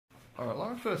All right,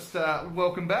 Lauren, first,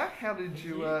 welcome back. How did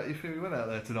you feel you went out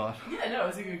there tonight? Yeah, no, it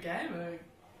was a good game, an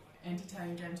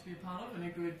entertaining game to be a part of, and a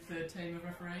good third team of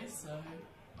referees, so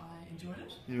I enjoyed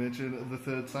it. You mentioned the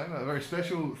third team, a very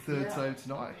special third team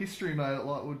tonight. History made at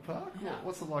Lightwood Park. Yeah.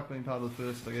 What's it like being part of the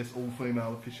first, I guess,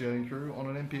 all-female officiating crew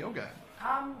on an NPL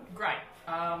game? Great.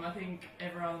 I think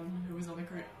everyone who was on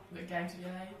the game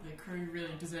today, the crew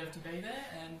really deserved to be there,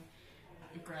 and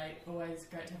always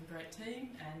great to have a great team,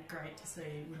 and great to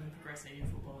see women progressing in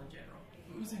football in general.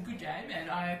 It was a good game, and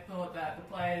I thought that the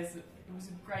players, it was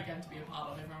a great game to be a part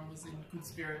of. Everyone was in good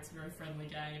spirits, very friendly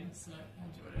game, so I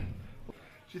enjoyed it.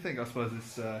 Do you think, I suppose,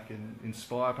 this can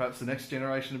inspire perhaps the next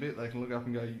generation a bit? They can look up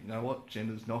and go, you know what,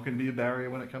 gender's not going to be a barrier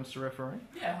when it comes to refereeing?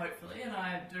 Yeah, hopefully, and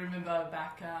I do remember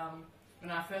back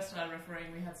when I first started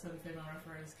refereeing, we had some female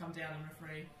referees come down and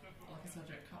referee like a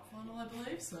subject cup final, I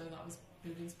believe, so that was a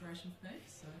bit of inspiration for me.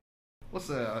 So, what's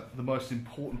the most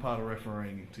important part of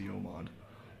refereeing to your mind?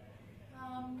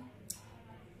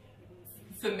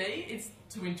 For me, it's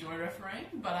to enjoy refereeing,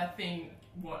 but I think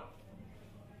what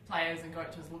players and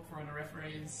coaches look for in a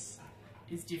referee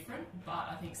is different, but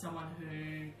I think someone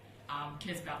who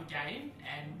cares about the game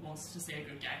and wants to see a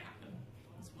good game happen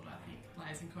is what I think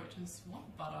players and coaches want,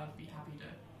 but I'd be happy to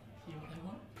hear what they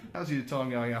want. How's your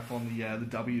time going up on the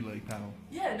W League panel?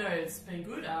 Yeah, no, it's been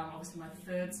good. Obviously my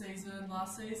third season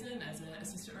last season as an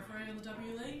assistant referee on the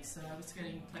W League, so I was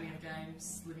getting plenty of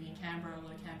games, living in Canberra, a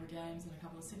lot of Canberra games and a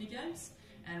couple of Sydney games,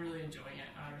 and really enjoying it.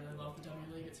 I really love the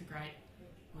W League. It's a great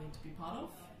league to be part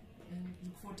of, and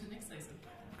look forward to next season.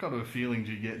 What kind of a feeling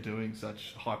do you get doing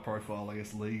such high profile, I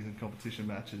guess, leagues and competition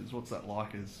matches? What's that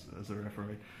like as a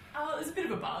referee? There's a bit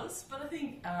of a buzz, but I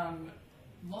think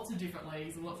lots of different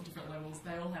leagues and lots of different levels,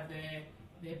 they all have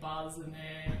their buzz and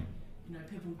their,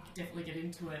 people definitely get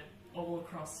into it all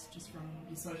across, just from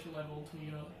your social level to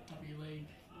your W League.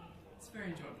 It's very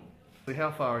enjoyable. So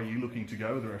how far are you looking to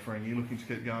go with the refereeing? Are you looking to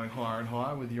keep going higher and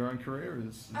higher with your own career?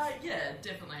 Yeah,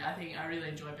 definitely. I think I really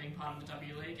enjoy being part of the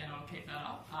W League, and I'll keep that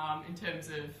up. In terms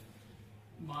of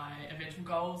my eventual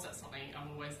goals, that's something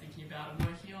I'm always thinking about and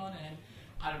working on, and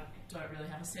I don't really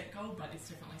have a set goal, but it's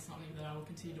definitely something that I will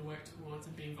continue to work towards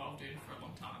and be involved in for a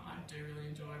long time. I do really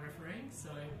enjoy refereeing, so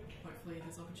hopefully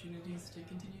there's opportunities to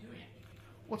continue doing it.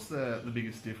 What's the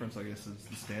biggest difference, I guess, is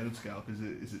the standard scale?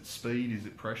 Is it speed? Is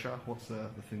it pressure? What's the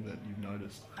thing that you've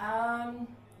noticed?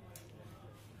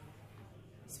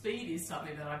 Speed is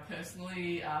something that I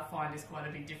personally find is quite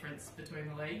a big difference between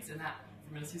the leagues, and that,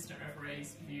 from an assistant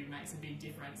referee's view, makes a big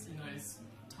difference in those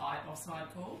tight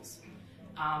offside calls.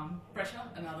 Pressure,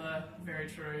 another very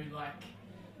true,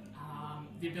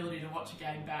 the ability to watch a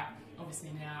game back.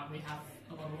 Obviously now we have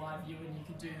a lot of live viewing, you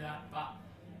can do that, but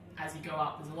as you go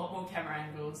up, there's a lot more camera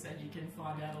angles and you can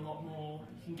find out a lot more.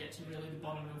 You can get to really the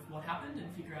bottom of what happened and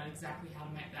figure out exactly how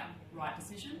to make that right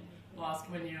decision. Whilst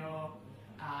when you're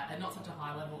at not such a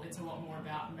high level, it's a lot more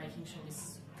about making sure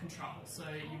this control. So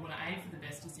you want to aim for the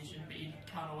best decision, but you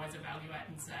can't always evaluate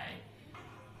and say,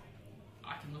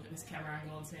 I can look at this camera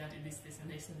angle and see I did this, this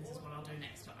and this, and this is what I'll do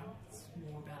next time. It's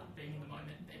more about being in the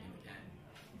moment and being in the game.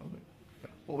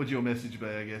 Okay. What would your message be,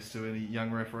 I guess, to any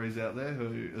young referees out there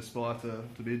who aspire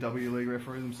to be a W League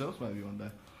referee themselves maybe one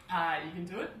day? You can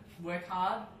do it, work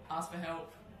hard, ask for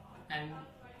help, and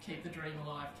keep the dream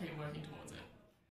alive, keep working towards it.